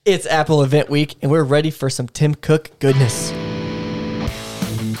It's Apple event week, and we're ready for some Tim Cook goodness.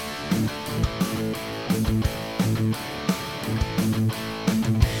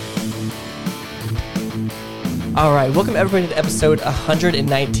 All right, welcome everybody to episode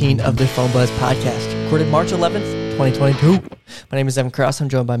 119 of the Phone Buzz podcast, recorded March 11th, 2022. My name is Evan Krause. I'm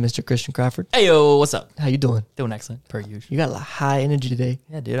joined by Mr. Christian Crawford. Hey, yo, what's up? How you doing? Doing excellent, per usual. You got a lot of high energy today.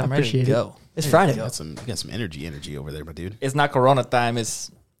 Yeah, dude, I'm I ready to appreciate go. It's Friday. You got some energy over there, my dude. It's not Corona time.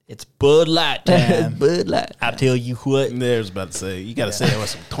 It's Bud Light time. Bud Light. I tell you what. There's about to say, you got to say it with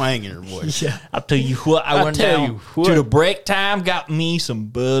some twang in your voice. Yeah. I tell you what. I went tell down you what. to the break time, got me some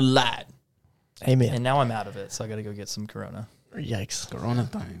Bud Light, Amen. and now I'm out of it, so I got to go get some Corona. Yikes. Corona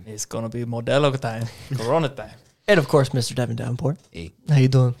time. It's gonna be Modelo time, Corona time. And of course, Mr. Devin Downport. Hey. How you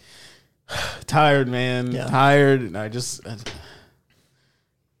doing? Tired, man. Yeah. Tired. And I just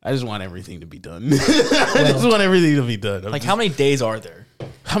want everything to be done. I just want everything to be done. Like, how many days are there?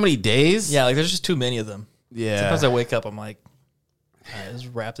 How many days? Yeah, like there's just too many of them. Yeah. Sometimes I wake up, I'm like, all right, let's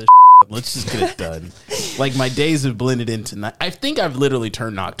wrap this. Let's just get it done. Like, my days have blended into night. I think I've literally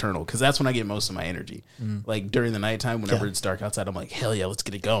turned nocturnal because that's when I get most of my energy. Like, during the nighttime, whenever it's dark outside, I'm like, hell yeah, let's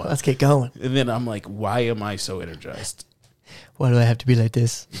get it going. Let's get going. And then I'm like, why am I so energized? Why do I have to be like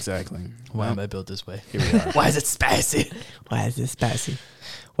this? Exactly. Why am I built this way? Here we are. Why is it spicy? Why is this spicy?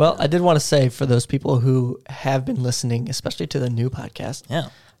 Well, I did want to say for those people who have been listening, especially to the new podcast,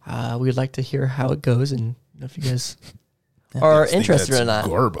 Yeah. we'd like to hear how it goes and if you guys are interested or not.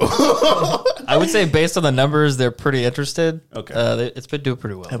 Garbo. I would say based on the numbers, they're pretty interested. Okay. It's been doing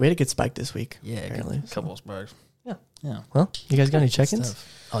pretty well. We had a good spike this week. Yeah, apparently. a couple of sparks. Yeah. Yeah. Well, you guys got any check-ins?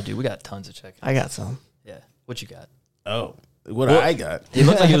 Oh, dude, we got tons of check-ins. I got some. Yeah. What you got? Oh, what I got? He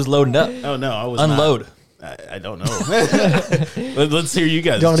looked like he was loading up. Oh no, I was Unload. not. I don't know. Let's hear you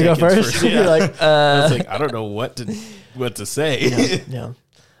guys. Do you want to go first? Yeah. You're like, I was like, I don't know what to say. yeah.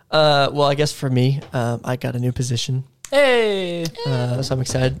 Well, I guess for me, I got a new position. Hey. So I'm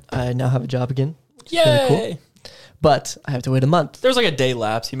excited. I now have a job again. Yay. really cool. But I have to wait a month. There's like a day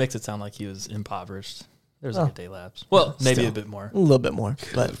lapse. He makes it sound like he was impoverished. There's like a day lapse. Well, maybe still. a bit more. A little bit more.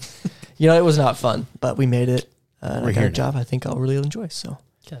 But, it was not fun. But we made it. And I got a hearing job I think I'll really enjoy. So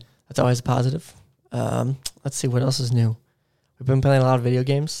Good. that's always a positive. Let's see what else is new. We've been playing a lot of video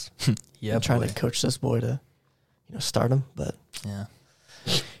games. Yeah, I'm trying boy. to coach this boy to, start him. But Yeah.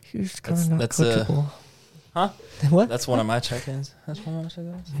 he's kind of not that's, coachable. Huh? What? That's one of my check-ins. That's one of my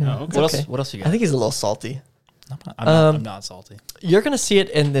check-ins. Yeah, Oh, it's okay. okay. What else you got? I think he's a little salty. I'm not salty. You're going to see it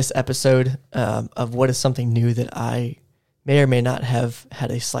in this episode of what is something new that I may or may not have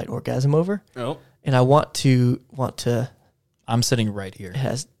had a slight orgasm over. Oh, And I want to. I'm sitting right here. It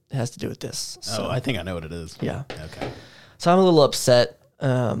has to do with this. So, I think I know what it is. yeah. Okay. So I'm a little upset.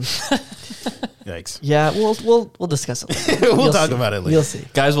 Yikes. Yeah, we'll discuss it later. We'll You'll talk see. about it later. You'll see.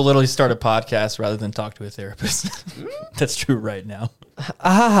 Guys will literally start a podcast rather than talk to a therapist. That's true right now.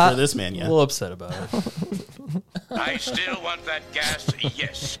 For this man, A yeah. little upset about it. I still want that gas,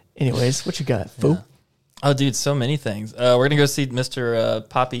 yes. Anyways, what you got, Foo? Oh, dude, so many things. We're going to go see Mr.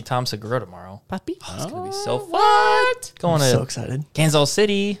 Poppy Tom Segura tomorrow. Papi? It's going to be so fun. Going I'm to so excited. Kansas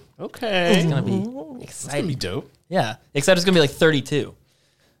City. Okay. It's going to be It's gonna be exciting. dope. Yeah. Except it's going to be like 32,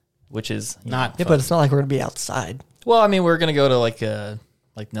 which is Not Yeah, but it's not like we're going to be outside. Well, I mean, we're going to go to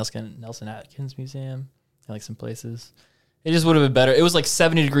like Nelson Atkins Museum and like some places. It just would have been better. It was like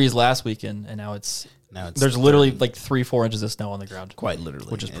 70 degrees last weekend, and now it's there's literally like 3-4 inches of snow on the ground, quite literally,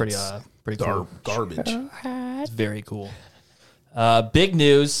 which is pretty cool. garbage. It's very cool. Big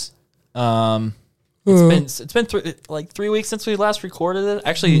news. It's been 3 weeks since we last recorded it.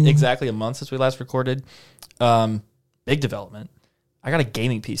 Actually, exactly a month since we last recorded. Big development. I got a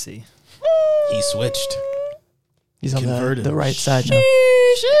gaming PC. He switched. He's on Converted. the right side now.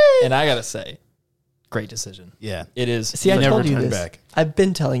 And I gotta say, great decision. Yeah. It is. See, I never told you turn this. back. I've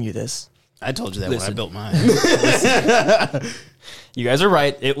been telling you this. I told you that Listen. when I built mine. You guys are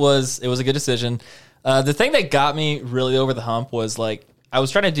right. It was a good decision. The thing that got me really over the hump was like I was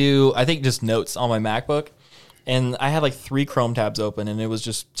trying to do just notes on my MacBook, and I had like 3 Chrome tabs open, and it was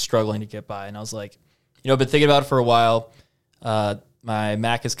just struggling to get by. And I was like, I've been thinking about it for a while. My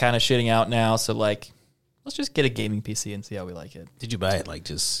Mac is kind of shitting out now, so like let's just get a gaming PC and see how we like it. Did you buy it like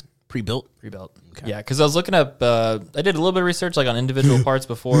just pre-built? Pre-built. Okay. Yeah, because I was looking up. I did a little bit of research like on individual parts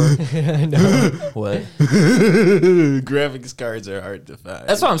before. What? Graphics cards are hard to find.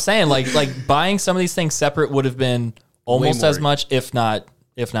 That's what I'm saying. Like buying some of these things separate would have been almost more. as much, if not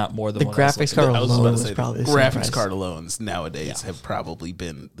more than The what I was graphics looking card at. I was alone about to was say probably the same graphics price. card alones nowadays have probably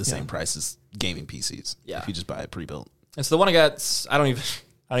been the same price as gaming PCs. Yeah. If you just buy it pre-built. And so the one I got, I don't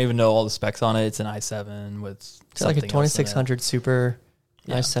even know all the specs on it. It's an i7 with It's like a something else in it. 2600 Super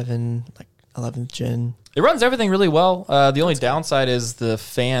i7, like 11th gen. It runs everything really well. The only downside is the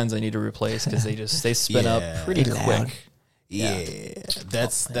fans I need to replace because they spin Yeah. up pretty Loud. quick. Yeah,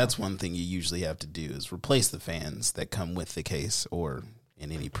 that's one thing you usually have to do is replace the fans that come with the case or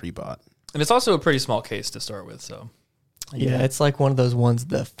in any pre-bought. And it's also a pretty small case to start with, so Yeah, it's like one of those ones.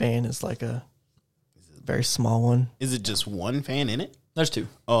 The fan is like a very small one. Is it just one fan in it? there's two.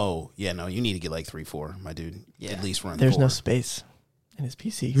 Oh, yeah, no, you need to get like 3-4, my dude. Yeah. At least run There's 4. no space in his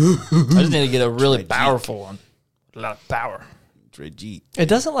PC. I just need to get a really Try G. powerful one. A lot of power. G. It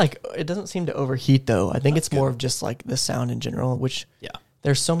doesn't seem to overheat though. I think it's more of just like the sound in general, which Yeah.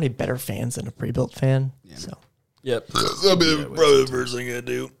 there's so many better fans than a pre-built fan. So Yep. Probably the first thing I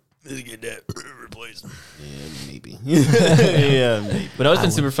do is get that replaced. Yeah, maybe. Yeah, maybe. But it's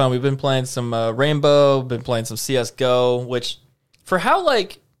been super fun. We've been playing some Rainbow, been playing some CSGO, which for how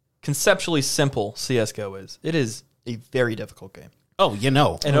like conceptually simple CSGO is, it is a very difficult game. Oh, you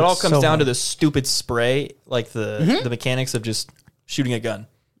know. And it all it's comes so down to hard. the stupid spray, like the mechanics of just shooting a gun.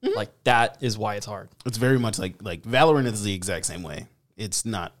 Like that is why it's hard. It's very much like Valorant is the exact same way.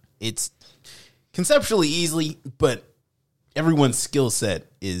 It's conceptually easy, but everyone's skill set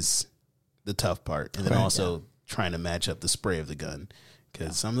is the tough part. And then also trying to match up the spray of the gun.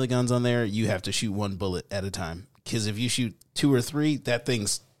 Because some of the guns on there, you have to shoot one bullet at a time. Because if you shoot 2 or 3, that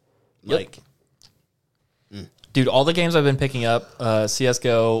thing's like... Dude, all the games I've been picking up,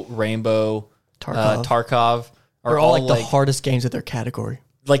 CSGO, Rainbow, Tarkov, they're all like the hardest games of their category.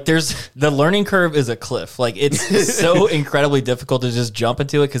 like there's the learning curve is a cliff. Like it's so incredibly difficult to just jump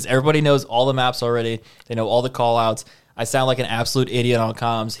into it because everybody knows all the maps already. They know all the call outs. I sound like an absolute idiot on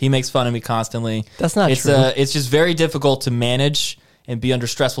comms. He makes fun of me constantly. That's not it's true. It's just very difficult to manage and be under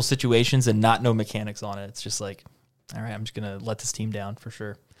stressful situations and not know mechanics on it. It's just like, all right, I'm just going to let this team down for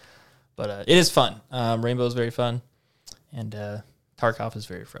sure. But it is fun. Rainbow is very fun. And Tarkov is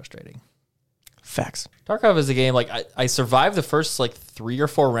very frustrating. Facts. Tarkov is a game like I survived the first like 3 or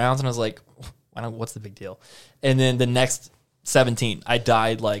 4 rounds and I was like, what's the big deal? And then the next 17, I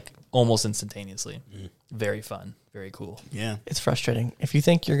died like almost instantaneously. Very fun, very cool. Yeah. It's frustrating. If you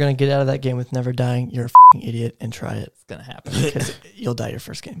think you're going to get out of that game with never dying, you're a f***ing idiot and try it It's gonna happen. because you'll die your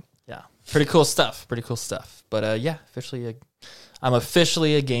first game. Yeah, pretty cool stuff. Pretty cool stuff. But yeah, I'm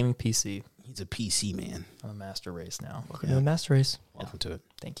officially a gaming PC. He's a PC man. I'm a master race now. Welcome to the Master Race. Welcome to it.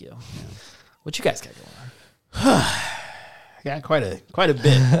 Thank you. What you guys got going on? I got quite a bit.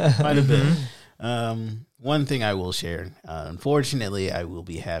 Quite a bit. One thing I will share. Unfortunately, I will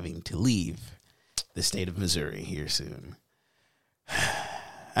be having to leave the state of Missouri here soon.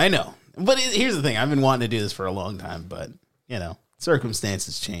 I know. But here's the thing. I've been wanting to do this for a long time, but, you know,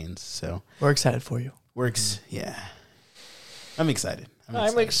 circumstances change. So, We're excited for you. works. Yeah. I'm excited.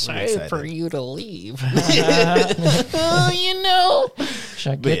 I'm excited for you to leave. Oh, you know.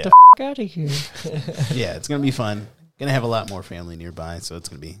 Should I But get yeah. the f*** out of here? Yeah, it's gonna be fun. Gonna have a lot more family nearby, so it's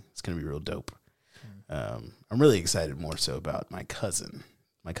gonna be real dope. I'm really excited more so about my cousin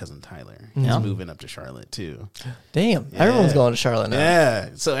Tyler. Yeah. He's moving up to Charlotte too. Damn. Everyone's Yeah. going to Charlotte now. Yeah,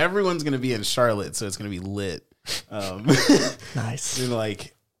 so everyone's gonna be in Charlotte, so it's gonna be lit. Nice. And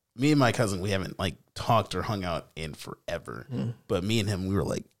like me and my cousin, we haven't like talked or hung out in forever, but me and him, we were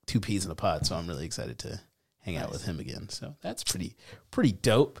like 2 peas in a pod. So I'm really excited to hang out with him again. So that's pretty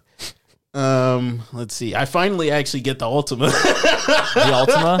dope. Let's see. I finally actually get the Ultima. The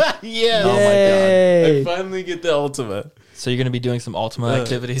Ultima? Yeah. Oh my Yay. I finally get the Ultima. So you're gonna be doing some Ultima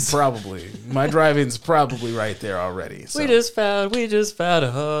activities? Probably. My drive-in's probably right there already. So. We just found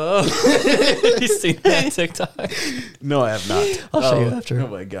a hub. You seen that TikTok? No, I have not. I'll show you after. Oh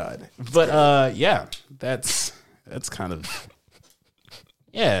my god. But yeah, that's kind of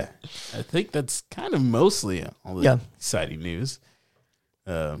yeah. I think that's kind of mostly all the Yeah. exciting news.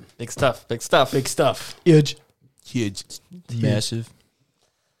 Big stuff. Big stuff. Big stuff. Huge. Huge. Massive.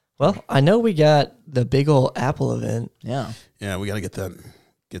 Well, I know we got the big old Apple event. Yeah. Yeah, we got to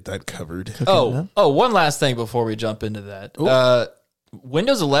get that covered. cooking up. One last thing before we jump into that.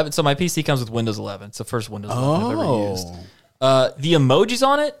 Windows 11. So my PC comes with Windows 11. It's the first Windows 11 I've ever used. The emojis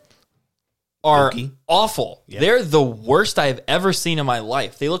on it are Funky. awful. Yep. They're the worst I've ever seen in my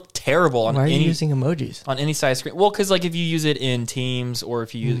life. They look terrible on Why are you any using emojis? on any size screen. Well, because like if you use it in Teams or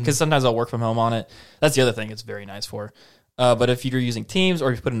if you use because sometimes I'll work from home on it. That's the other thing it's very nice for. But if you're using Teams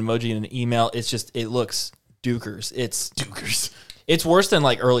or if you put an emoji in an email, it looks dukers. It's worse than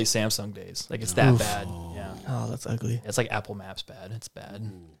like early Samsung days. Like it's that bad. Yeah. Oh, that's ugly. It's like Apple Maps bad. It's bad.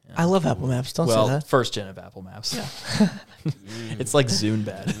 Yeah. I love Apple Maps. Don't say Well, that. first gen of Apple Maps. Yeah. It's like Zune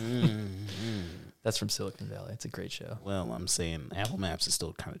bad. That's from Silicon Valley. It's a great show. Well, I'm saying Apple Maps is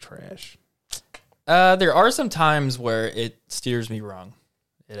still kind of trash. There are some times where it steers me wrong.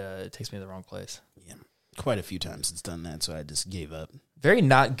 it takes me to the wrong place. Yeah, quite a few times it's done that, so I just gave up. Very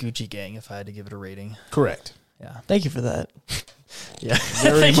not Gucci Gang if I had to give it a rating. Correct. Yeah. Thank you for that. Yeah.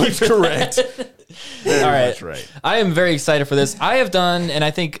 Very much correct. Very All right. much right. I am very excited for this. I have done, and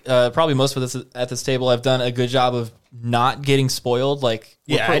I think probably most of us at this table have done a good job of not getting spoiled. Like,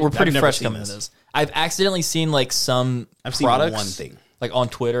 we're pretty I've never fresh seen coming into this. I've accidentally seen like some I've seen products, one thing. like on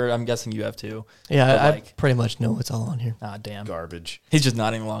Twitter. I'm guessing you have too. Yeah, But, I like, pretty much know what's all on here. ah, damn. Garbage. He's just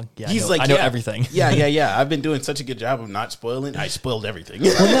nodding along. Yeah, He's I know, like, I know yeah, everything. Yeah. I've been doing such a good job of not spoiling. I spoiled everything.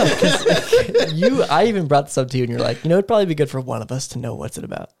 I even brought this up to you, and you're like, it'd probably be good for one of us to know what's it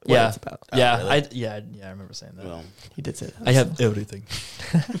about. What Yeah. it's about. Yeah, really? I remember saying that. Well, He did say that. I have everything.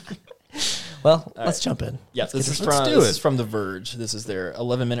 Well, let's jump in. Yeah, this is Let's do from it. The Verge. This is their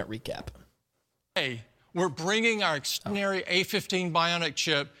 11-minute recap. Today, we're bringing our extraordinary A15 Bionic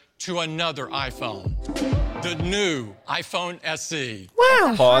chip to another iPhone, the new iPhone SE.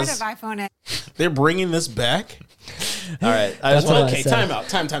 Wow. Pause. Of iPhone X. they're bringing this back. All right. That's what I Okay, said. time out.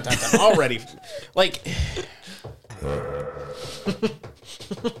 Time. Already. Like,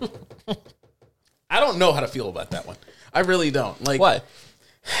 I don't know how to feel about that one. I really don't. Like, What?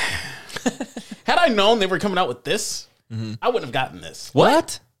 had I known they were coming out with this, I wouldn't have gotten this.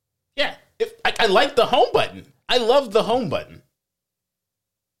 What? Yeah, I like the home button. I love the home button.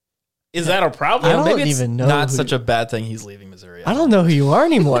 Is that a problem? I don't Maybe it's even know not who such you- a bad thing he's leaving Missouri. I don't know who you are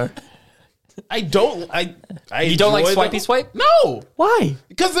anymore. I don't. I You don't like enjoy swipey the- swipe? No, Why?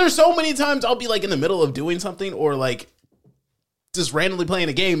 because there's so many times I'll be like in the middle of doing something or like just randomly playing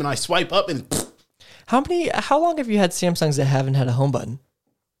a game and I swipe up and How long have you had Samsungs that haven't had a home button?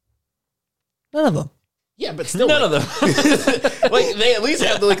 None of them. yeah, but still None like, of them. like they at least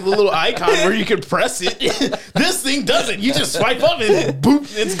have the little icon where you can press it. This thing doesn't. You just swipe up and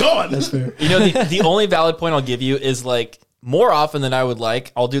boop, it's gone. That's fair. You know, the only valid point I'll give you is like more often than I would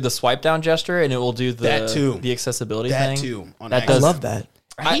like, I'll do the swipe down gesture and it will do That too. the accessibility That thing. too. On That I does- love that.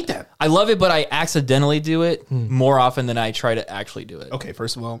 I hate that. I love it, but I accidentally do it more often than I try to actually do it. Okay,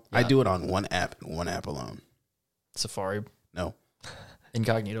 first of all, I do it on one app and one app alone. Safari, No,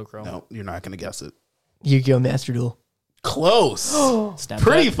 Incognito Chrome, no, you're not gonna guess it. Yu-Gi-Oh! Master Duel. Close. Snapchat,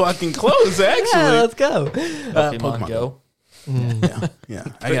 Pretty fucking close, actually. Yeah, let's go. Pokemon Pokemon Go. Yeah.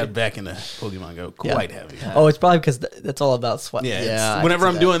 I got back into Pokemon Go quite heavy. Oh, it's probably because that's all about swipe. Yeah. I it's, whenever can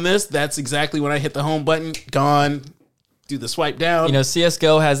I'm see doing this, that's exactly when I hit the home button. Gone. Do the swipe down. You know,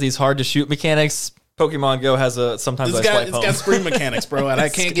 CS:GO has these hard to shoot mechanics. Pokemon Go has sometimes I swipe it's home. got screen mechanics, bro, and I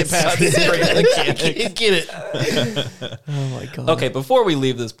can't get past got it. screen I can't get it. that. Oh my god. Okay, before we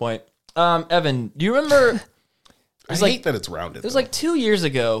leave this point, Evan, do you remember? I like- hate that it's rounded. It was like 2 years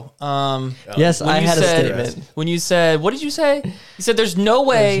ago. Yes, when I you had a said- statement. When you said, what did you say? You said, "There's no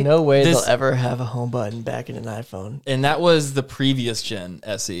way, There's no way this-" they'll ever have a home button back in an iPhone. And that was the previous gen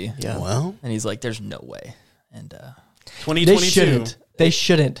SE. Yeah. well, And he's like, "There's no way." And 2022. They shouldn't. They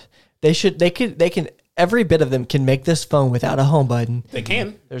shouldn't. They should. They can. Every bit of them can make this phone without a home button. They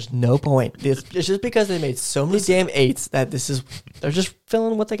can. There's no point. It's just because they made so many damn 8s that they're just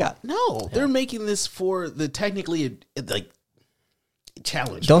filling what they got. No, they're making this for the technically like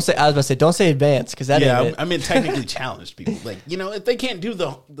challenged. Don't say. I was about to say. Don't say advanced because that yeah, ain't it. I mean technically challenged people. Like, you know, if they can't do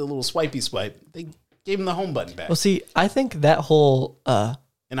the little swipey swipe, they gave them the home button back. Well, see, I think that whole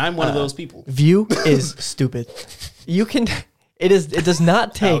And I'm one of those people. view is stupid. You can. It does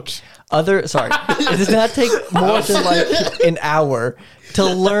not take other. Sorry, it does not take more than like an hour to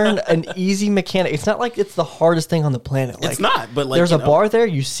learn an easy mechanic. It's not like it's the hardest thing on the planet. Like, It's not, but like there's you a know, bar there.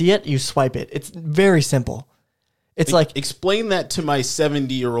 You see it. You swipe it. It's very simple. It's like, explain that to my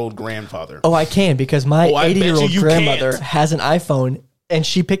 70-year-old grandfather. oh, I can because my Oh, I bet 80-year-old you grandmother can't. has an iPhone and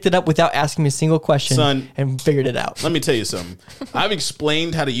she picked it up without asking me a single question Son. and figured it out. Let me tell you something. I've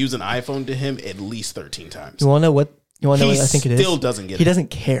explained how to use an iPhone to him at least 13 times. You want to know what? You want to know He what I think it is? still doesn't get He it. doesn't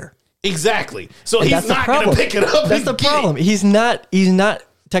care. Exactly. So And he's not going to pick it up. That's and the get it. problem. He's not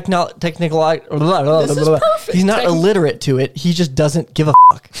technical. This is perfect. He's not illiterate to it. He just doesn't give a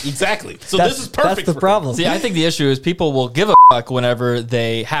fuck. Exactly. So That's, this is perfect. That's the for him. problem. see, I think the issue is people will give a fuck whenever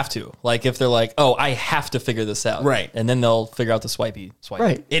they have to. Like if they're like, "Oh, I have to figure this out," Right. And then they'll figure out the swipey swipe.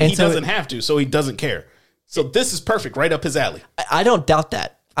 Right. And he so doesn't have to, so he doesn't care. So this is perfect, right up his alley. I don't doubt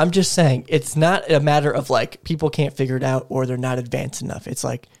that. I'm just saying it's not a matter of like people can't figure it out or they're not advanced enough. It's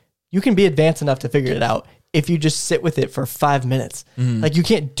like you can be advanced enough to figure it out if you just sit with it for 5 minutes. Like you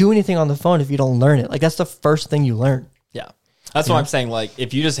can't do anything on the phone if you don't learn it. Like that's the first thing you learn. Yeah. That's what I'm saying. Like,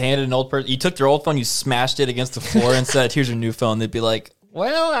 if you just handed an old person, you took their old phone, you smashed it against the floor and said, "Here's your new phone," they'd be like,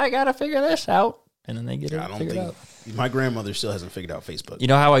 "Well, I gotta figure this out," and then they get it I don't figured think out. My grandmother still hasn't figured out Facebook. You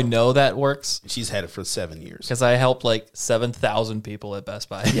know how I know that works? She's had it for 7 years. Because I helped like 7,000 people at Best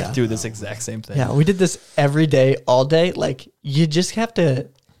Buy Yeah. do this exact same thing. Yeah, we did this every day, all day. Like, you just have to.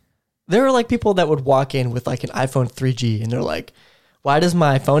 There are like people that would walk in with like an iPhone 3G, and they're like, "Why does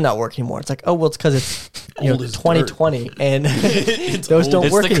my phone not work anymore?" It's like, "Oh, well, it's because it's Old as 2020, and those don't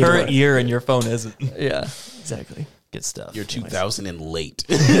It's work the anymore." current year and your phone isn't. Yeah, exactly, Good stuff. You're 2000 and late.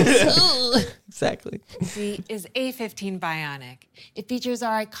 exactly. C is A15 Bionic. It features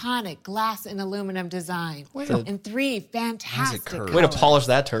our iconic glass and aluminum design and 3 fantastic curved? colors. Way to polish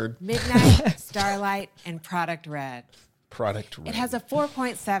that turd. Midnight, Starlight, and Product Red. Product. It has a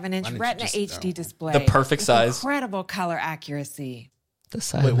 4.7-inch you Retina just- HD display. The perfect with size. Incredible color accuracy. The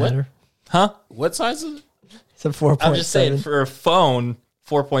size Wait, what? matter. Huh? What size is it? It's a 4.7. I'm just saying, for a phone,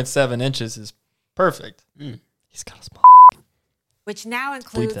 4.7 inches is perfect. He's got a small. Which now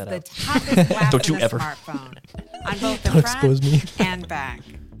includes that the out. toughest glass Don't you in a ever. smartphone on both the Don't front expose me. and back.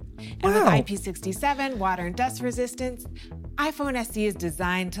 And with Wow. IP67 water and dust resistance, iPhone SE is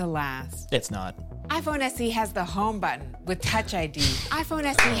designed to last. It's not. iPhone SE has the home button with Touch ID. iPhone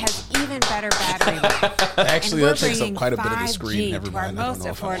SE has even better battery life. Actually, And that we're takes up bringing quite a bit of the 5G screen. Never to our mind. I don't most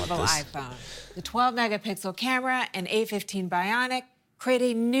know if I want affordable this. iPhone. The 12-megapixel camera and A15 Bionic create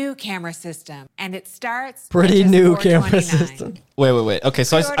a new camera system, and it starts Pretty at just new camera $429. system. Wait. Okay,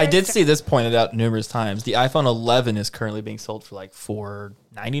 so I Pre-orders did to- see this pointed out numerous times. The iPhone 11 is currently being sold for like $499.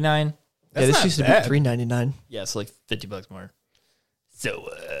 Yeah, That's this not used to bad. be $399. Yeah, so like $50 more. So,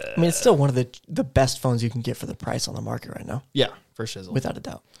 I mean, it's still one of the best phones you can get for the price on the market right now, yeah, for shizzle. without a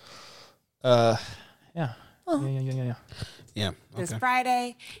doubt. Yeah. Yeah. Yeah. This Okay.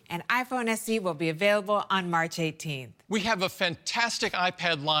 Friday, and iPhone SE will be available on March 18th. We have a fantastic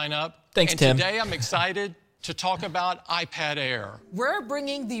iPad lineup. Thanks, and Tim. Today I'm excited to talk about iPad Air. We're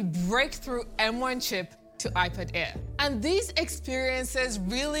bringing the breakthrough M1 chip to iPad Air. And these experiences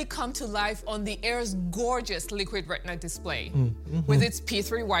really come to life on the Air's gorgeous liquid retina display. With its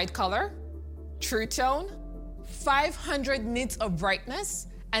P3 white color, True Tone, 500 nits of brightness,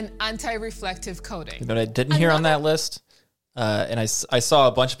 and anti-reflective coating. You know what I didn't hear on that list? And I saw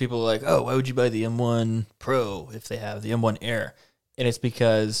a bunch of people like, oh, why would you buy the M1 Pro if they have the M1 Air? And it's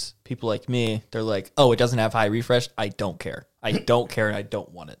because people like me, they're like, oh, it doesn't have high refresh. I don't care. I don't care, and I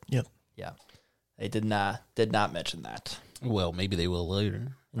don't want it. Yep. Yeah. They did not mention that. Well, maybe they will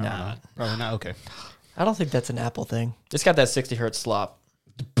later. I don't Nah. know. Probably not. Okay. I don't think that's an Apple thing. It's got that 60 hertz slop.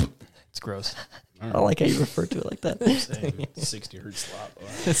 It's gross. I don't like how you refer to it like that. 60 hertz slop.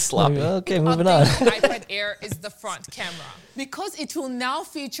 It's sloppy. Okay, moving on. Update to iPad Air is the front camera because it will now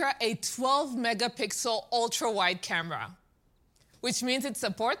feature a 12 megapixel ultra wide camera, which means it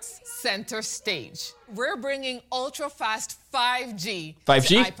supports center stage. We're bringing ultra fast 5G, 5G?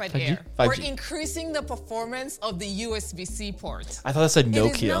 to iPad Air. 5G. We're increasing the performance of the USB-C port. I thought that said It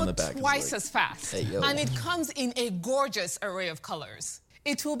is Nokia now on the back. twice as fast, Hey, yo. and it comes in a gorgeous array of colors.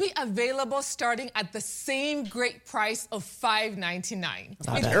 It will be available starting at the same great price of $599.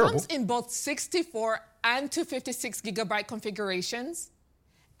 It comes in both 64 and 256 gigabyte configurations,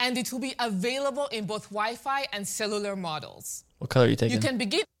 and it will be available in both Wi-Fi and cellular models. What color are you taking? You can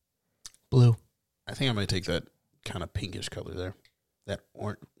begin. Blue. I think I might take that kind of pinkish color there. That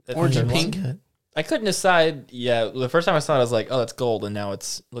orange orange pink. I couldn't decide. Yeah, the first time I saw it, I was like, oh, that's gold, and now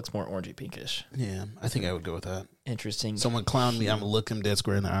it looks more orangey pinkish. Yeah, I think I would go with that. Interesting. Someone clown me, I'm gonna look him dead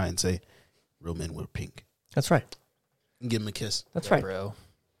square in the eye and say, "Real men wear pink." That's right. And give him a kiss. That's Yeah, right. bro.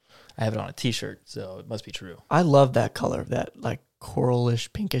 I have it on a T-shirt, so it must be true. I love that color, that like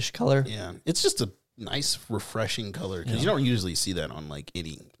coralish, pinkish color. Yeah, it's just a nice, refreshing color because you don't usually see that on like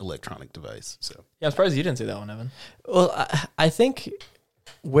any electronic device. So Yeah, I'm surprised you didn't say that one, Evan. Well, I think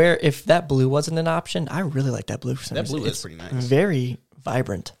where if that blue wasn't an option, I really like that blue for some that reason. blue is It's pretty nice. very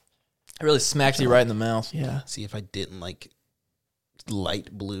vibrant. It really smacks you right in the mouth. Yeah. See, if I didn't like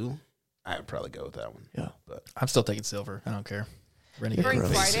light blue, I would probably go with that one. Yeah. But I'm still taking silver. I don't care. Renegade. During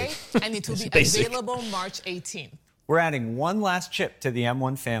Gross. Friday, and it will be Basic. available March 18th. We're adding one last chip to the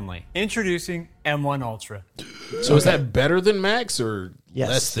M1 family. Introducing M1 Ultra. so is that better than Max or Yes.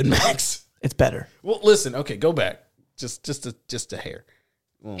 less than Max? It's better. Well, listen. Okay, go back. Just a hair.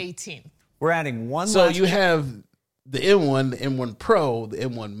 18th. We're adding one So last you have the M1, the M1 Pro, the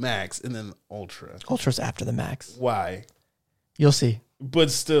M1 Max, and then Ultra. Ultra's after the Max. Why? You'll see.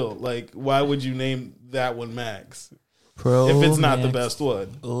 But still, like, why would you name that one Max Pro if it's not the Max. best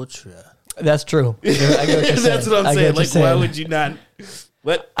one? Ultra. That's true. I get what you're That's saying. what I'm I get saying. what Like, you're why saying. would you not?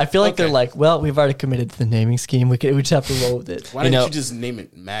 What? I feel like Okay. they're like, well, we've already committed to the naming scheme. We just have to roll with it. Why You didn't know- you just name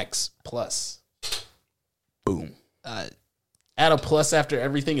it Max Plus? Boom. Add a plus after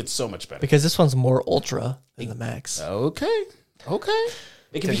everything. It's so much better. Because this one's more ultra than the Max. Okay.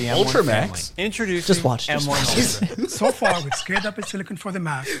 It can To be the Ultra M1 Max. family. Introducing Just watch. M1 Ultra. So far, we've scaled up its silicon for the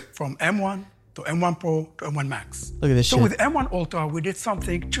Mac from M1 to M1 Pro to M1 Max. Look at this So shit. with M1 Ultra, we did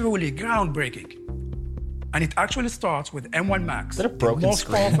something truly groundbreaking. And it actually starts with M1 Max, that a broken the most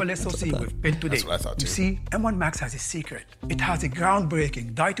screen? powerful SoC we've built today. That's what I thought, You too. see, M1 Max has a secret. It has a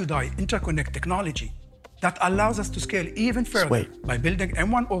groundbreaking die-to-die interconnect technology that allows us to scale even further Wait. by building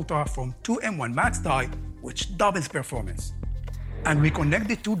M1 Ultra from two M1 Max die, which doubles performance. And we connect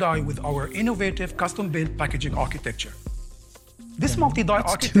the two die with our innovative custom-built packaging architecture. This multi-die two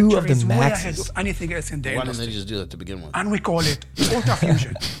architecture of the is way Maxes. ahead of anything else in the Why didn't industry. they just do that to begin with? And we call it Ultra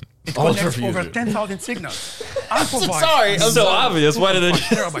Fusion. It connects Ultrafusion. over 10,000 signals. And provides sorry, I'm so obvious. Why did they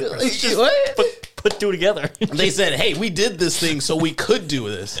 2.5 terabyte per second. What? Put two together. They said, "Hey, we did this thing so we could do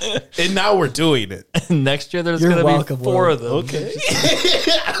this, and now we're doing it." Next year, there's You're going to welcome, be 4 Will. of them. Okay.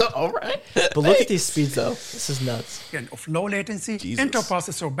 All right. But look at these speeds, though. This is nuts. Again, of low latency, Jesus.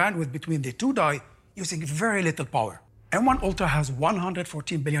 interprocessor bandwidth between the two die using very little power. M1 Ultra has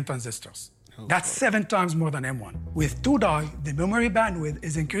 114 billion transistors. That's 7 times more than M1. With two die, the memory bandwidth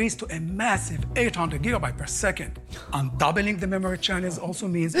is increased to a massive 800 gigabyte per second. And doubling the memory channels also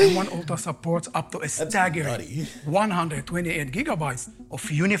means M1 Ultra supports up to a staggering nutty. 128 gigabytes of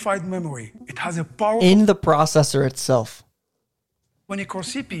unified memory. It has a powerful In the processor itself. 20-core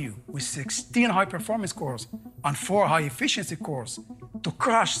CPU with 16 high-performance cores and 4 high-efficiency cores to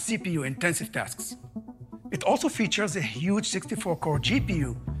crush CPU-intensive tasks. It also features a huge 64-core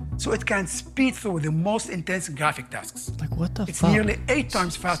GPU, so it can speed through the most intense graphic tasks. Like, what the It's fuck? nearly 8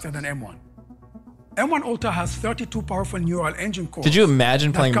 times faster than M1. M1 Ultra has 32 powerful neural engine cores. Could you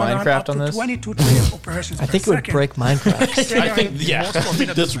imagine that playing can run Minecraft up on to this? 22 trillion operations I think it per would second. break Minecraft. I think, yeah, Most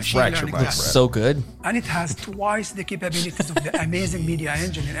formidable this would machine fracture learning Minecraft. classes. So good. And it has twice the capabilities of the amazing media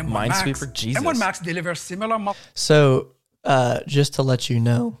engine in M1 Max. Minesweeper, Jesus. M1 Max delivers similar So, just to let you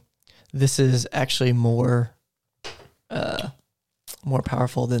know, this is actually more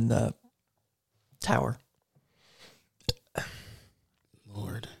powerful than the tower.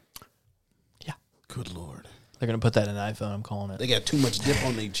 Lord. Yeah. Good Lord. They're going to put that in an iPhone. I'm calling it. They got too much dip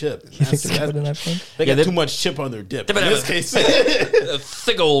on their chip. You think they're putting that thing? They Yeah, got they- too much chip on their dip. In Dip it this out. case, A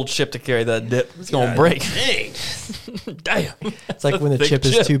thick old chip to carry that dip. It's going to break. dang. Damn. It's like when the thick chip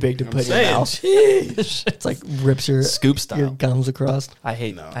is chip. too big to put in your saying, mouth. It's like rips your Scoop your style. gums across. I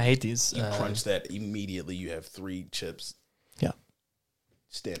hate these. You crunch that immediately. You have 3 chips Yeah.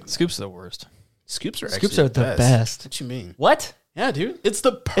 standing. Scoops are the worst. Scoops are Scoops actually are the best. What you mean? What? Yeah, dude. It's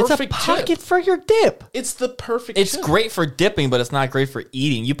the It's a perfect pocket chip. for your dip. It's the perfect It's chip. great for dipping, but it's not great for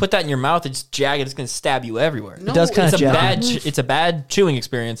eating. You put that in your mouth, it's jagged. It's going to stab you everywhere. No, It does kind It's of a jab. bad. It's a bad chewing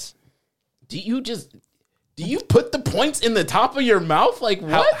experience. Do you put the points in the top of your mouth? Like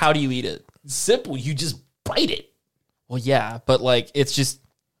what? How do you eat it? Simple. You just bite it. Well, yeah, but like it's just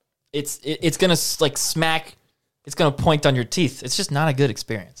it's gonna like smack. It's gonna point on your teeth. It's just not a good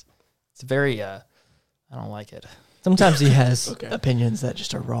experience. It's very. I don't like it. Sometimes he has opinions that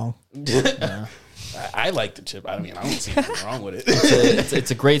just are wrong. I like the chip. I mean, I don't see anything wrong with it. It's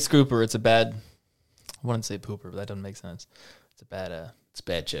a great scooper. It's a bad. I wouldn't say pooper, but that doesn't make sense. It's a bad. It's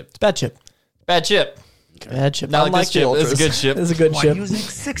bad chip. It's bad chip. Bad chip. Bad chip. Not like this chip. It's a good chip. It's a good while chip. using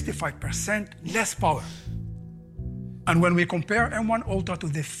 65% less power. And when we compare M1 Ultra to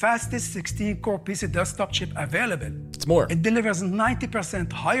the fastest 16-core PC desktop chip available, It's more. it delivers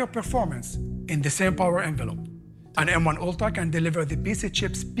 90% higher performance in the same power envelope. And M1 Ultra can deliver the PC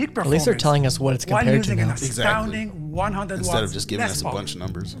chip's peak performance. At least they're telling us what it's while compared to using an now. astounding 100 Instead watts of just giving less us a power. bunch of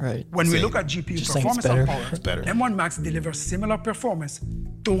numbers. Right. When we Saying- look at GPU Just saying it's performance and better. power, It's better. M1 Max delivers similar performance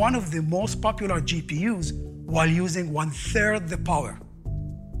to one of the most popular GPUs while using 1/3 the power.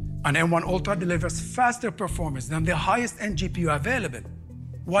 And M1 Ultra delivers faster performance than the highest end GPU available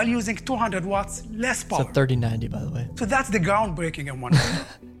while using 200 watts less It's a power. 3090, by the way. So that's the groundbreaking M1 Ultra.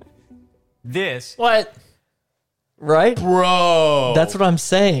 This What? Right? Bro. That's what I'm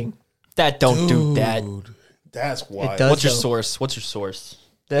saying. That don't do that. That's why. It does. What's your though. source? What's your source?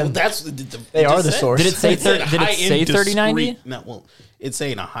 Them- That's They are the source. Did it say did it say 3090? No, well, it's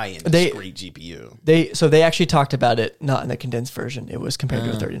saying a high-end They- discrete GPU. They actually talked about it not in the condensed version. It was compared to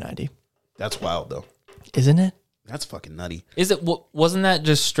a 3090. That's wild, though. Isn't it? That's fucking nutty. Is it? Wasn't that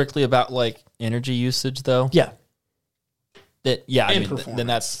just strictly about like energy usage though? Yeah. That yeah. I And mean, performance. then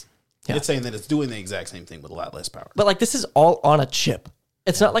that's Yeah. It's saying that it's doing the exact same thing with a lot less power. But like this is all on a chip.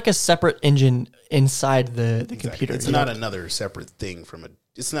 It's not like a separate engine inside the computer. It's you not know? another separate thing from a.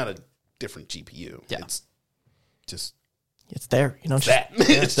 It's not a different GPU. Yeah. It's just It's there. You know, it's that.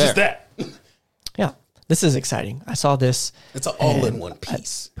 It's just that. yeah. This is exciting. I saw this. It's an all-in-one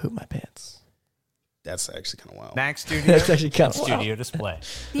piece. Poop my pants. That's actually kind of wild. Mac Studio. That's actually kind of Studio Display.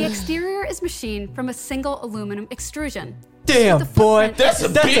 The exterior is machined from a single aluminum extrusion. Damn, The boy. footprint That's a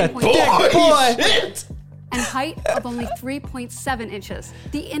is big 3.8 boy. Shit. and height of only 3.7 inches.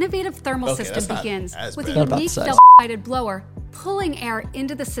 The innovative thermal Okay, system that's not begins as with bad. a Not about unique the size. double-sided blower pulling air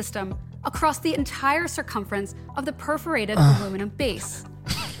into the system across the entire circumference of the perforated aluminum base.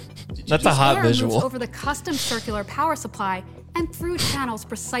 That's a This hot air moves visual. over the custom circular power supply and through channels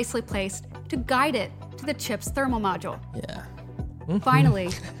precisely placed to guide it to the chip's thermal module. Yeah. Finally,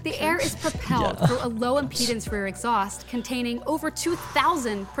 the air is propelled through a low-impedance rear exhaust containing over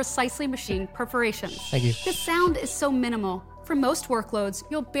 2,000 precisely machined perforations. Thank you. The sound is so minimal, for most workloads,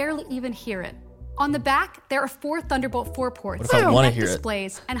 you'll barely even hear it. On the back, there are 4 Thunderbolt 4 ports What if I for wanna net hear it?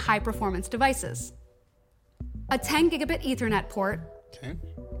 displays and high-performance devices. A 10 gigabit Ethernet port, Okay.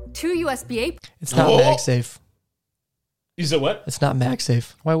 2 USB-A It's not Oh. MagSafe. You said what? It's not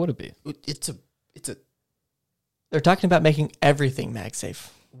MagSafe. Why would it be? It's a. They're talking about making everything MagSafe.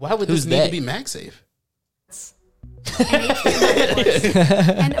 Why would Who's this need they? to be MagSafe? and HDMI ports,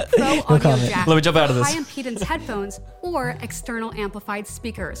 and a Pro audio comment. jack, Let me jump out of this. high impedance headphones, or external amplified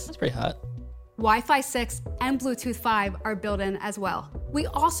speakers. It's pretty hot. Wi-Fi 6 and Bluetooth 5 are built in as well. We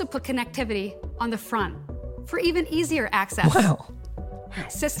also put connectivity on the front for even easier access. Wow.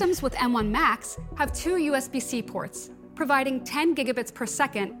 Systems with M1 Max have 2 USB-C ports, providing 10 gigabits per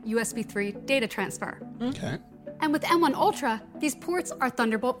second USB 3 data transfer. Okay. And with M1 Ultra, these ports are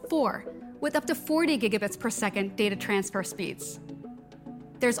Thunderbolt 4, with up to 40 gigabits per second data transfer speeds.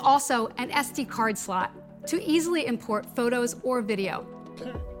 There's also an SD card slot to easily import photos or video.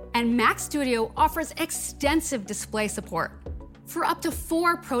 And Mac Studio offers extensive display support for up to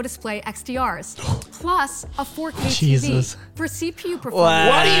 4 Pro Display XDRs, plus a 4K Jesus. TV for CPU performance.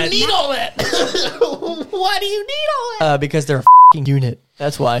 Why do you need all that? Why do you need all that? Because they're a f***ing unit.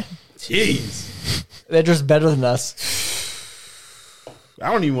 That's why. Jeez. They're just better than us.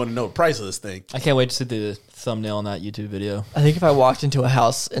 I don't even want to know the price of this thing. I can't wait to see the thumbnail on that YouTube video. I think if I walked into a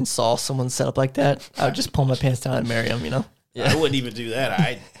house and saw someone set up like that, I would just pull my pants down and marry them, you know? I wouldn't even do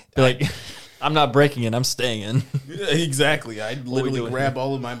that. Be like, I'm not breaking in, I'm staying in. Exactly. I'd literally doing grab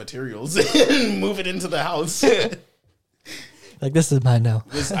all of my materials and move it into the house. Like, this is mine now.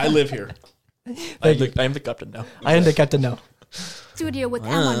 I live here. I am the captain now. I am the captain now. Studio with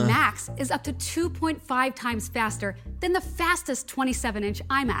M1 Max is up to 2.5 times faster than the fastest 27-inch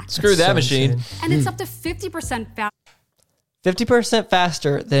iMac. Screw that So machine. insane. And it's up to 50% faster 50%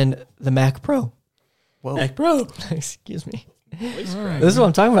 faster than the Mac Pro. Whoa. Mac Pro. Excuse me. This is what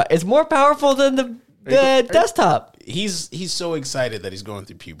I'm talking about. It's more powerful than the desktop. He's so excited that he's going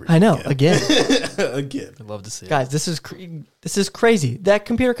through puberty. I know. Again. Again. I'd love to see it. Guys, this is crazy. That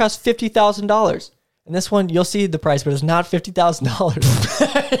computer costs $50,000. And this one, you'll see the price, but it's not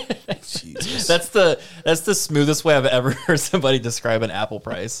 $50,000. Jesus. That's the smoothest way I've ever heard somebody describe an Apple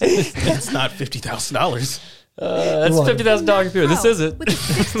price. That's not $50,000. That's a $50,000 computer. This is it. with a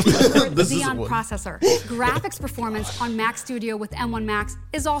 16-core This is Xeon one. processor. Graphics performance on Mac Studio with M1 Max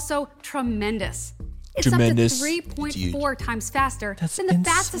is also tremendous. It's Tremendous. up to 3.4 times faster That's than the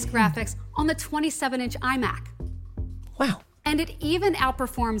insane. fastest graphics on the 27-inch iMac. Wow. And it even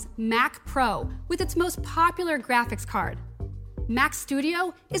outperforms Mac Pro with its most popular graphics card. Mac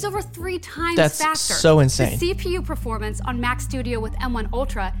Studio is over 3 times That's faster. so insane. The CPU performance on Mac Studio with M1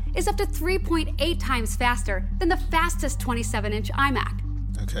 Ultra is up to 3.8 times faster than the fastest 27-inch iMac.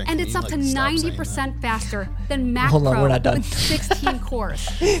 Okay. And it's up to 90% faster than Mac Hold on, Pro we're not done. with 16 cores.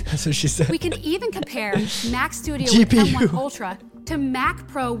 That's what she said. We can even compare Mac Studio GPU. with M1 Ultra to Mac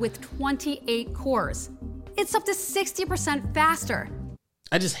Pro with 28 cores. It's up to 60% faster.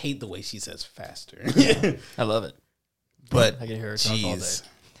 I just hate the way she says faster. I love it. But I can hear her talk all day. jeez,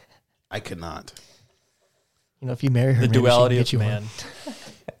 I could not. You know, if you marry her, The maybe she can duality get of you man. one.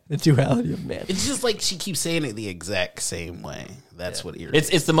 The duality of man. It's just like she keeps saying it the exact same way. That's what irritates.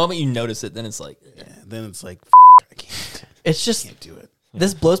 It's the moment you notice it, then it's like, me. Then it's like, I can't. It's just, Can't do it.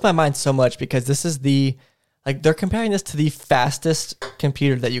 this blows my mind so much because this is they're comparing this to the fastest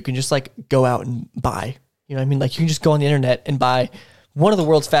computer that you can just like go out and buy. You know what I mean? Like you can just go on the internet and buy one of the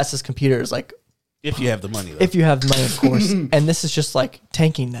world's fastest computers, like If you have the money, though. if you have the money, of course. And this is just like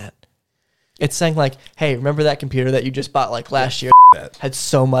tanking that. It's saying like, hey, remember that computer that you just bought like last year that. had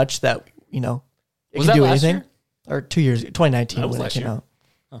so much that, you know, it Was could that do last anything? year? Or 2 years, 2019 That was when it last came year. out.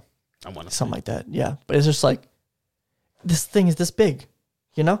 I want to Something like that. Yeah. But it's just like, this thing is this big,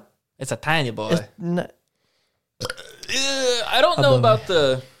 you know? it's a tiny boy. It's not, I don't know Above.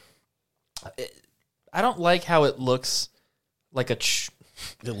 about I don't like how it looks like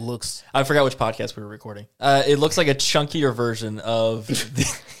It looks. I forgot which podcast we were recording. It looks like a chunkier version of.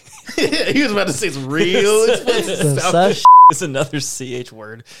 He was about to say some real explicit stuff. It's another CH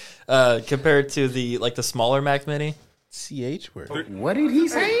word compared to the smaller Mac Mini. CH word. What did he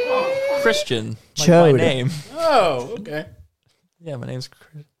say? Christian. Like Chode. my name. Oh, okay. Yeah, my name's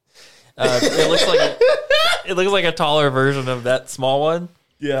Chris. It looks like a taller version of that small one.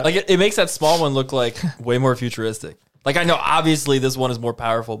 Yeah. Like it makes that small one look like way more futuristic. Like I know obviously this one is more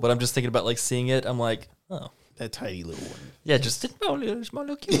powerful, but I'm just thinking about like seeing it. I'm like, oh, that tiny little one. Yeah, just a small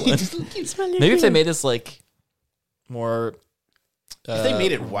little cute one. Maybe if they made this like more. If they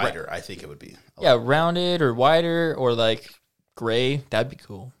made it wider, I think it would be. Rounded or wider or like gray. That'd be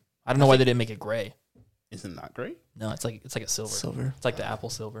cool. I don't know why they didn't make it gray. Is it not gray? No, it's like a silver. Silver. It's like the Apple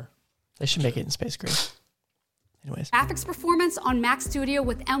silver. They should make it in space gray. Anyways. Graphics performance on Mac Studio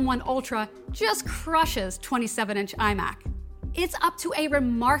with M1 Ultra just crushes 27-inch iMac. It's up to a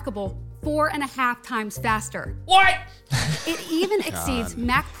remarkable 4.5 times faster. What? It even exceeds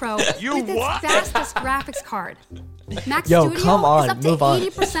Mac Pro with its fastest graphics card. Mac Yo, Studio come on, is up to move on.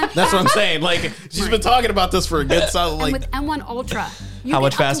 80% faster. That's what I'm saying. Like she's been talking about this for a good solid. And with M1 Ultra, you How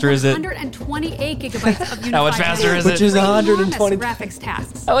much get up to faster is it? 128 gigabytes of unified How much faster is it? Which is 120 graphics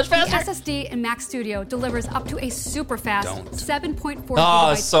tasks. How much faster? The SSD in Mac Studio delivers up to a super fast 7.4 Oh,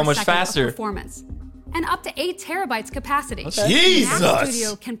 gigabytes so per much second faster. of performance. And up to 8 terabytes capacity. Okay. Jesus! Mac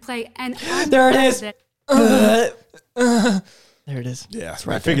Studio can play an There it is. unprecedented There it is. Yeah, It's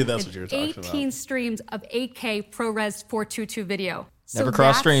right I figured there. that's what you were talking 18 about. streams of 8K ProRes 422 video. Never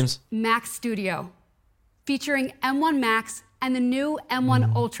cross that's streams. Mac Studio, featuring M1 Max and the new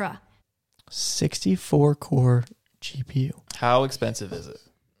M1 Ultra. 64 core GPU. How expensive is it?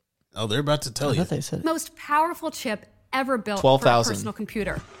 Oh, they're about to tell I you. thought they said. Most powerful chip ever built for a 12,000. personal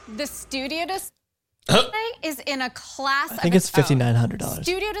computer. The Studio Display is in a class I think of it's its own. $5,900.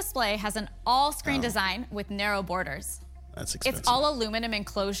 Studio Display has an all-screen design with narrow borders. That's expensive. Its all aluminum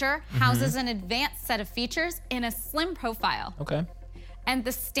enclosure houses an advanced set of features in a slim profile. Okay. And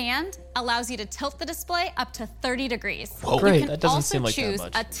the stand allows you to tilt the display up to 30 degrees. Whoa. Great. You can That doesn't also seem like that choose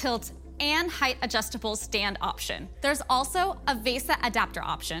much. a tilt and height adjustable stand option. There's also a VESA adapter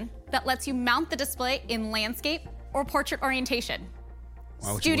option that lets you mount the display in landscape or portrait orientation.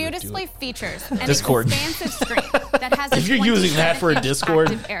 Why would you Studio wanna do Display it? features an Discord. expansive screen that has a If you're using that for a 27-inch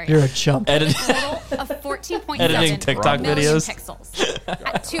Discord, active area. You're a chump. With a total of 14.7 Editing TikTok million videos. pixels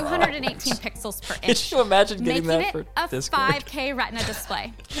at 218 pixels per inch. Could you imagine getting making that it for a Discord? 5K Retina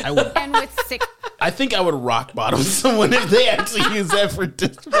display. I would. And with 6 I think I would rock bottom someone if they actually use that for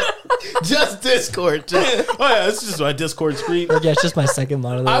Discord. Just Discord. Just, oh yeah, this is just my Discord screen. Yeah, it's just my second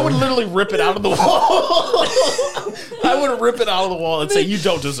monitor. I would literally rip it out of the wall. I would rip it out of the wall and say, "You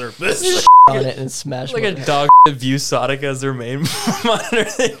don't deserve this." on it and smash Like a it. dog view Sonic as their main monitor.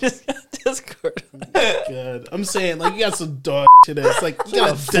 They just got Discord. God, I'm saying like you got some dog shit. It's like you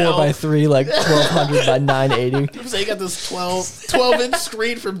got a Dell. 4x3, like 1200 by 980. I'm saying you got this 12-inch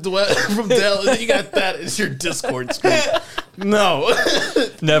screen from Dell, and then you got that as your Discord screen. No,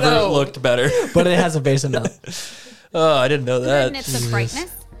 Never No. looked better. But it has a base amount. Oh, I didn't know that. nits of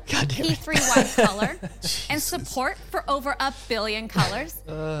brightness, God damn it. P3 wide color, and support for over 1 billion colors.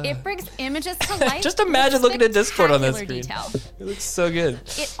 It brings images to life. Just imagine looking at Discord on that spectacular screen. detail. It looks so good.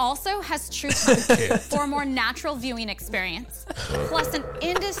 It also has true color for a more natural viewing experience, plus an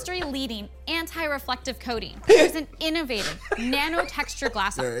industry-leading anti-reflective coating. There's an innovative nano-texture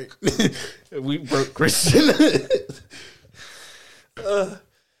glass. all right. We broke Christian.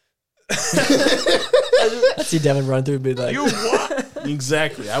 I see Devin run through and be like,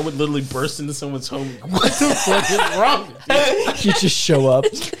 Exactly. I would literally burst into someone's home. What the fuck is wrong with you? you just show up.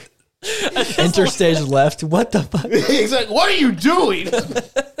 Enter stage left. What the fuck? Exactly. What are you doing?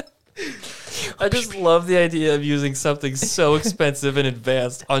 I just love the idea of using something so expensive and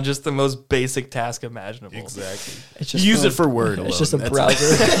advanced on just the most basic task imaginable. Exactly. It's You use it for Word It's alone. just a That's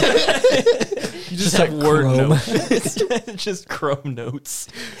browser. You just have like Word Chrome. notes. It's just Chrome notes.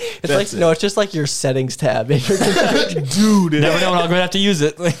 It's That's like no, it's just like your settings tab. Dude. Never know when I'm going to have to use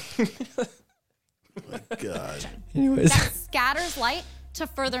it. God. Anyways, That scatters light to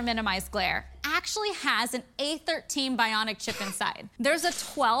further minimize glare. Actually has an A13 Bionic chip inside. There's a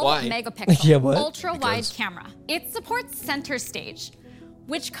 12 Why? megapixel Yeah, what? ultra wide camera. It supports center stage,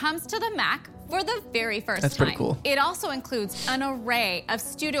 which comes to the Mac for the very first That's time. pretty cool. It also includes an array of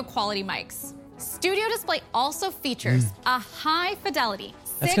studio quality mics. Studio Display also features a high fidelity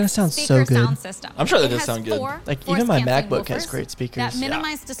That's gonna sound so 6-speaker good. sound system. I'm sure that It does has sound good. 4 Like, even my force-canceling MacBook has woofers great speakers. that Yeah.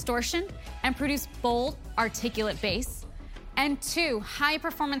 minimize distortion and produce bold, articulate bass, and 2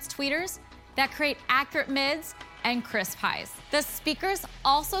 high-performance tweeters that create accurate mids and crisp highs. The speakers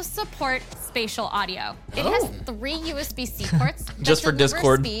also support spatial audio. It has 3 USB-C ports that Just for deliver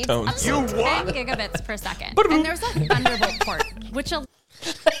Discord speeds tones. up to 10 gigabits per second. And there's a Thunderbolt port, which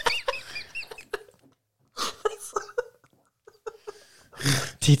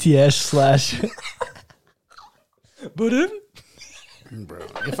TTS/. Bro,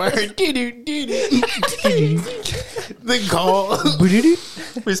 if I heard the call.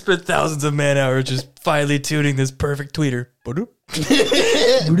 We spent thousands of man hours just finely tuning this perfect tweeter.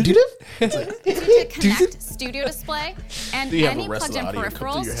 to connect Studio Display and You have any a rest of the plugged-in audio come through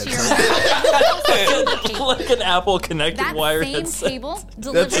peripherals your to your Like an Apple connected That wire same headset. cable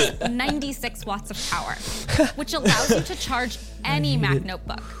delivers 96 watts of power, which allows you to charge any Mac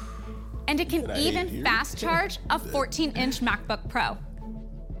notebook. And it can even fast charge a 14-inch MacBook Pro.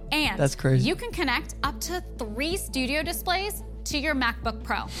 And That's crazy. you can connect up to 3 Studio Displays to your MacBook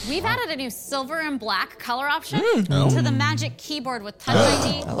Pro. We've added a new silver and black color option to the Magic Keyboard with Touch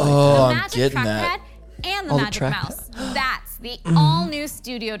ID, the I'm Magic getting that. Trackpad, and the Oh, the Magic trackpad. Mouse. That's the all-new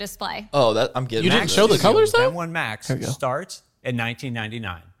Studio Display. Oh, that I'm getting. You that. didn't show the colors though? M1 Max There we go. starts at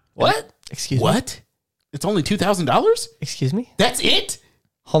 $19.99. What? Excuse me. What? It's only $2,000? Excuse me. That's it?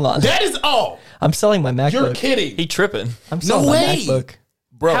 Hold on. That is all. I'm selling my MacBook. You're kidding. He tripping. I'm selling No my way. MacBook.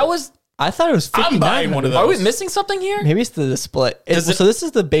 Bro. How was? I thought it was I'm buying one of $5,900. those. Are we missing something here? Maybe it's the display. Does it- So this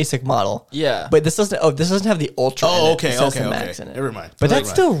is the basic model. Yeah. But this doesn't. Oh, this doesn't have the Ultra. in Oh, it. okay, It says okay, the okay. Max in it. Never mind. But Never that's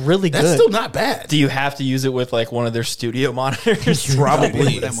mind. still really good. That's still not bad. Do you have to use it with like one of their studio monitors?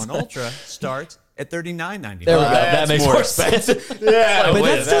 Probably. With M1 Ultra starts at $39.99. There we go. That makes more sense. Yeah, But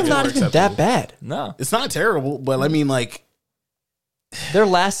wait, that's still not more even acceptable. that bad. No. It's not terrible, but I mean, like, Their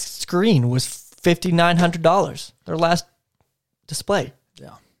last screen was $5,900. Their last display. Yeah.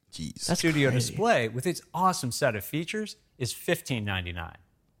 jeez. That's Studio crazy. Display with its awesome set of features is $15.99.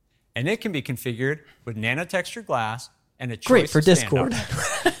 And it can be configured with nanotexture glass and a choice Great for of Discord.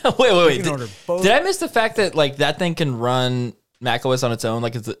 standout. wait. You can order both. Did I miss the fact that like that thing can run macOS on its own?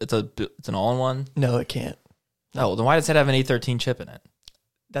 Like it's an all-in-one. No, it can't. Oh, then why does it have an A13 chip in it?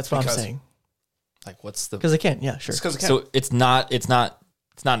 That's what Because- I'm saying. Like what's the? Because it can. Yeah, sure. It's because So it's not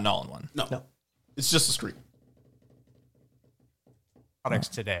an all-in-one. no, it's just a screen. products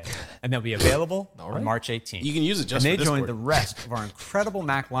today, and they'll be available on March 18th. You can use it just and they for join Discord. the rest of our incredible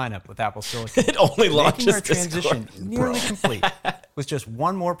Mac lineup with Apple Silicon. It only making launches our transition nearly complete with just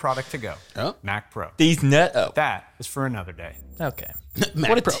one more product to go. Oh. Mac Pro. These net. Oh, That is for another day. okay. Mac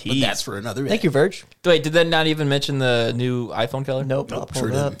What a Pro, but tease. that's for another. Thank you, Verge. Wait, did that not even mention the new iPhone color? Nope. I'll pull sure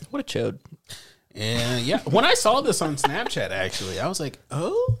it up. didn't. What a chode. And yeah, when I saw this on Snapchat, actually, I was like,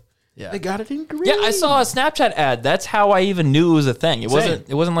 oh, Yeah. they got it in green. Yeah, I saw a Snapchat ad. That's how I even knew it was a thing. It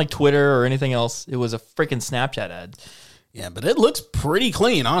wasn't like Twitter or anything else. It was a freaking Snapchat ad. Yeah, but it looks pretty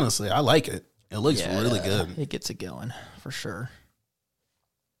clean, honestly. I like it. It looks really good. It gets it going for sure.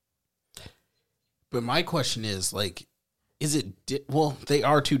 But my question is, like, is it... well, they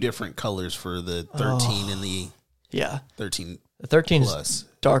are two different colors for the 13 and the Yeah. 13 The 13 Plus. is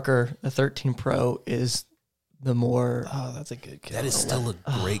darker. The 13 Pro is the more. Oh, that's a good color. That is still a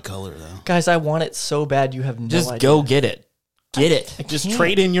great color, though. Guys, I want it so bad. You have no Just idea. go get it. Get it. I Just can't.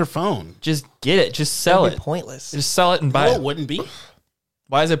 trade in your phone. Just get it. Just sell It'd it. be pointless. Just sell it and buy No, it. it wouldn't be.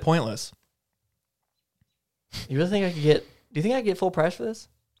 Why is it pointless? You really think I could get? Do you think I could get full price for this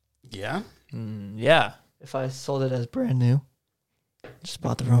Yeah. Yeah. if I sold it as brand new? Just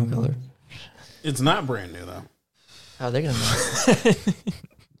bought the wrong color. It's not brand new, though. How are they gonna know?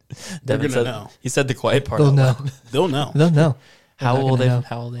 They're Devin going to said- know. He said the quiet part. They'll out know. loud. They'll know. They'll know. How They're not will they? gonna know.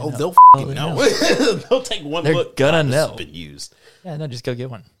 How will they know? Oh, they'll They'll f***ing know. know. They'll take one They're look. gonna This has know. been used. Yeah, no, just go get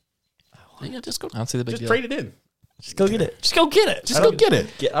one. Yeah, just go. I don't see the big Just deal. trade it in. Just go get it. Just go get it. Just go get it.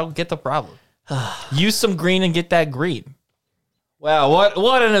 I don't get the problem. Use some green and get that green. Wow,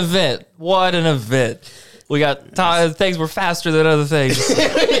 what an event. What an event. We got things were faster than other things.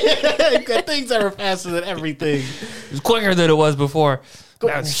 Good things that are faster than everything. It was quicker than it was before.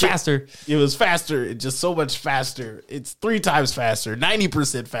 Now it's faster. It was faster. It's just so much faster. It's 3 times faster,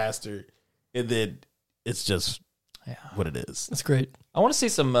 90% faster. And then it's just what it is. That's great. I want to see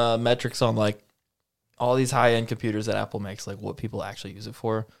some metrics on like all these high-end computers that Apple makes, like what people actually use it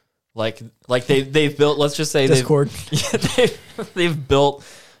for. Like they've built, let's just say Discord. they've built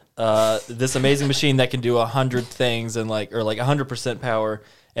this amazing machine that can do 100 things and like 100% power,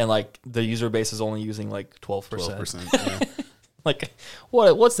 and like the user base is only using like 12%. 12%. Yeah. Like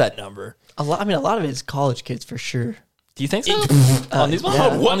what's that number? A lot. I mean, a lot of it is college kids for sure. Do you think so? On these yeah.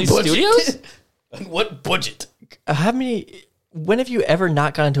 on these studios? On what budget? How many? When have you ever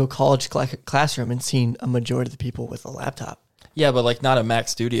not gone into a college classroom and seen a majority of the people with a laptop? Yeah, but like not a Mac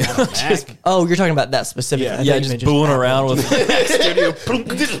Studio. Mac. Oh, you're talking about that specific. Yeah. I thought Yeah, you just meant booing Apple. around with. Studio.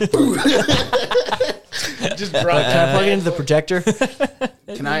 Just Can I plug it into the projector?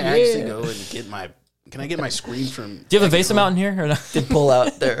 Can I actually go and get my? Can I get my screen from? Do you have a VESA mount in here or not? Did pull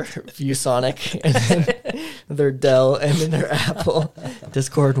out their ViewSonic and then their Dell and then their Apple.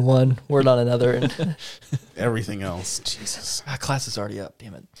 Discord one, Word on another, and Everything else. Jesus. Class is already up.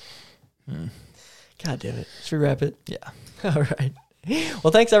 Damn it. God damn it. Should we wrap it? Yeah. All right. Well,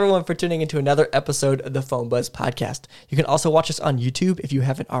 thanks everyone for tuning into another episode of the Phone Buzz Podcast. You can also watch us on YouTube if you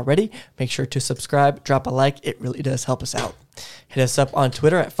haven't already. Make sure to subscribe, drop a like. It really does help us out. Hit us up on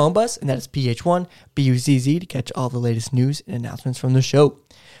Twitter at Phone Buzz, and that is PH1BUZZ to catch all the latest news and announcements from the show.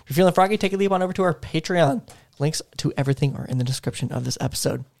 If you're feeling froggy, take a leap on over to our Patreon. Links to everything are in the description of this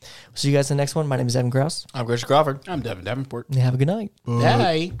episode. We'll see you guys in the next one. My name is Evan Grouse. I'm Christian Crawford. I'm Devin Davenport. And have a good night.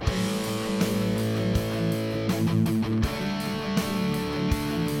 Bye.